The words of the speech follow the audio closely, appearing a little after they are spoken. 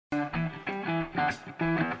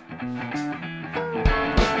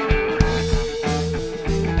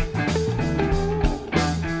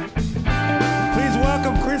Please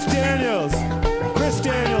welcome Chris Daniels. Chris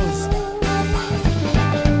Daniels.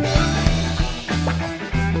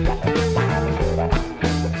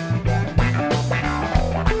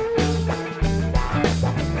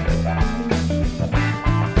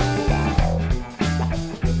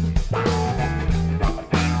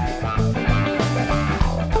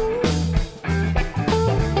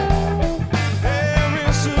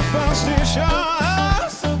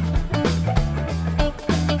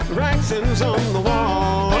 Writings on the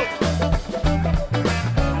wall.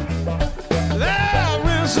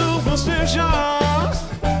 There is superstitions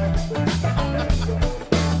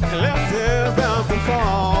left there bound to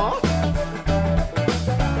fall.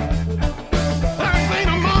 There ain't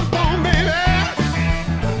a month on, baby.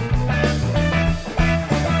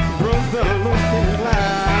 Broke the looking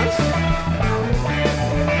glass.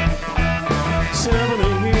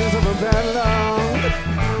 7 years of a bad luck.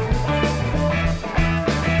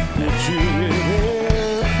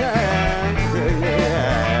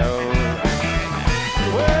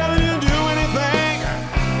 Well, you do anything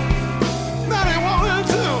that he wanted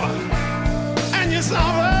to, and you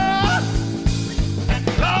saw that.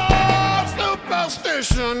 Lord,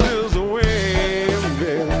 superstition is the way.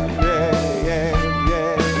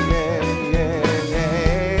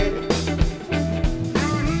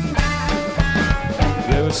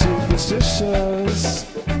 They were superstitious.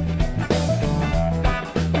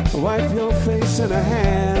 Wipe your face in her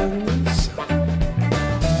hands.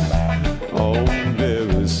 Oh,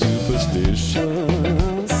 very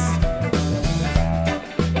superstitious.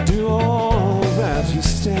 Do all that you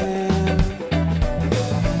stand.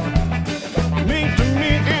 Meet to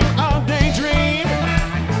meet in a daydream.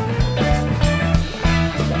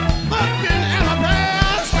 Looking in the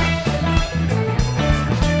past.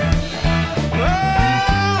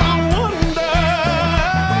 Well, I wonder.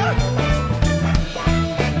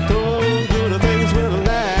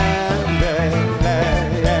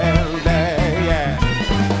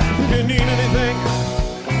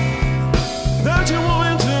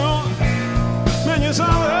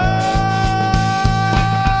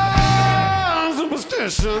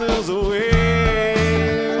 Superstition is the way.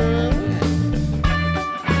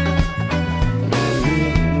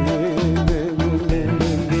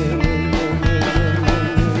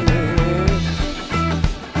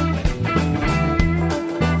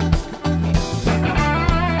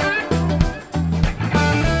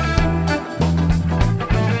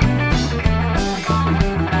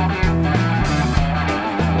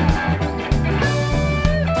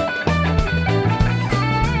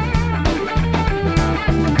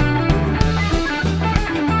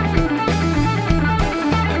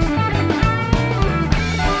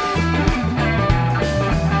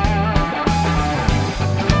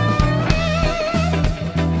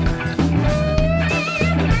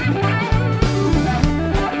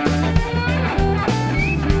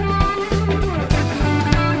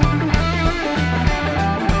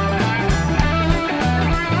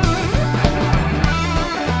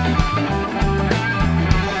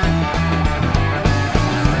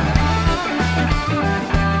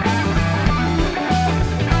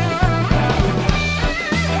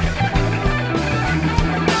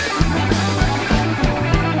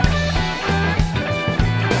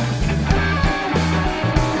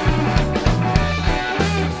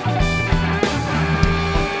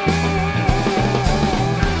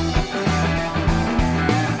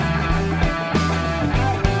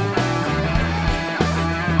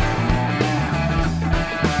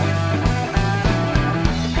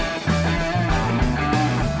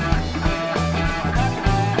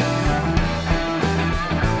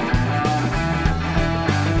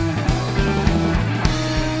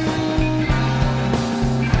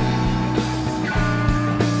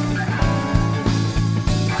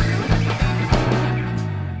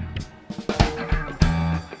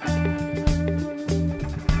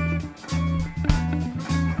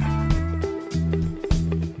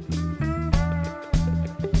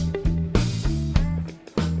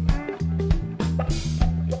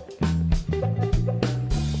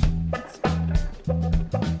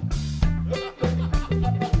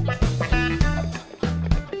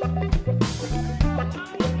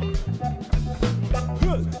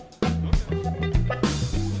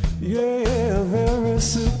 Yeah, very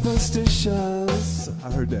superstitious.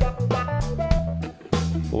 I heard that.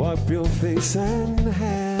 Wipe your face and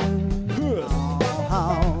hand.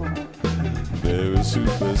 Oh, very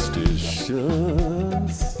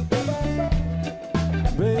superstitious.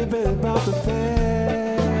 Baby, about to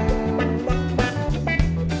fail.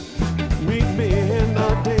 Meet me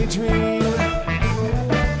between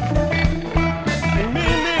me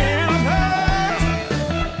and her.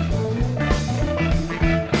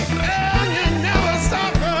 And you never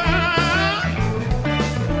stop her.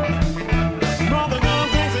 Mother gone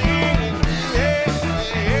crazy. Yeah.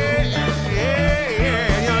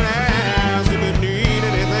 You'll ask if you need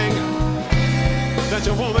anything that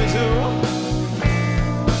you want me to.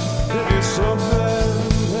 If you suffer,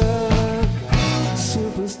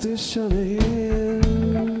 superstition is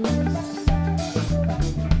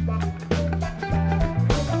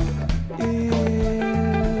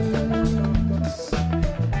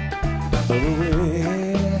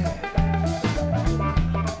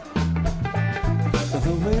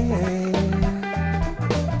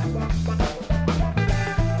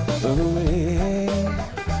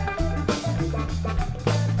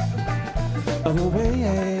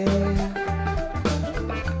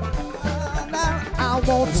I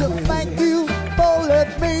want to thank you for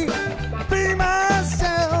letting me be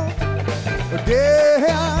myself again.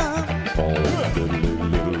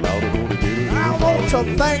 I want to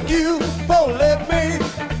thank you for letting me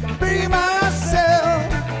be myself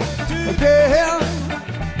again.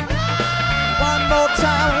 One more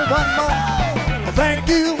time, one more. Thank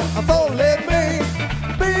you for letting me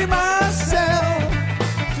be myself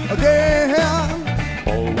again.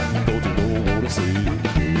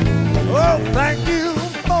 Oh, thank you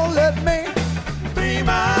for letting me be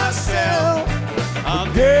myself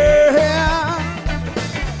again.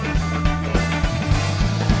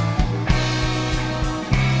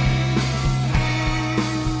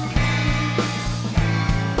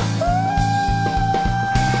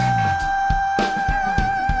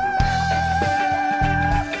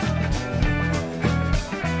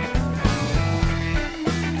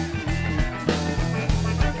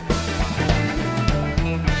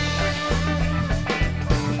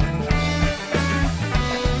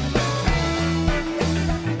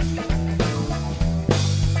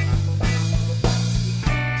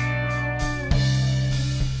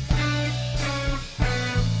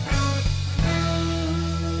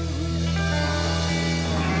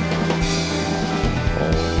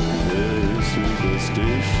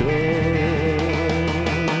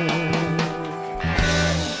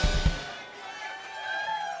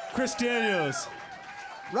 Chris Daniels,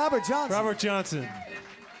 Robert Johnson. Robert Johnson.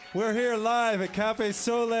 We're here live at Caffe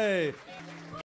Sole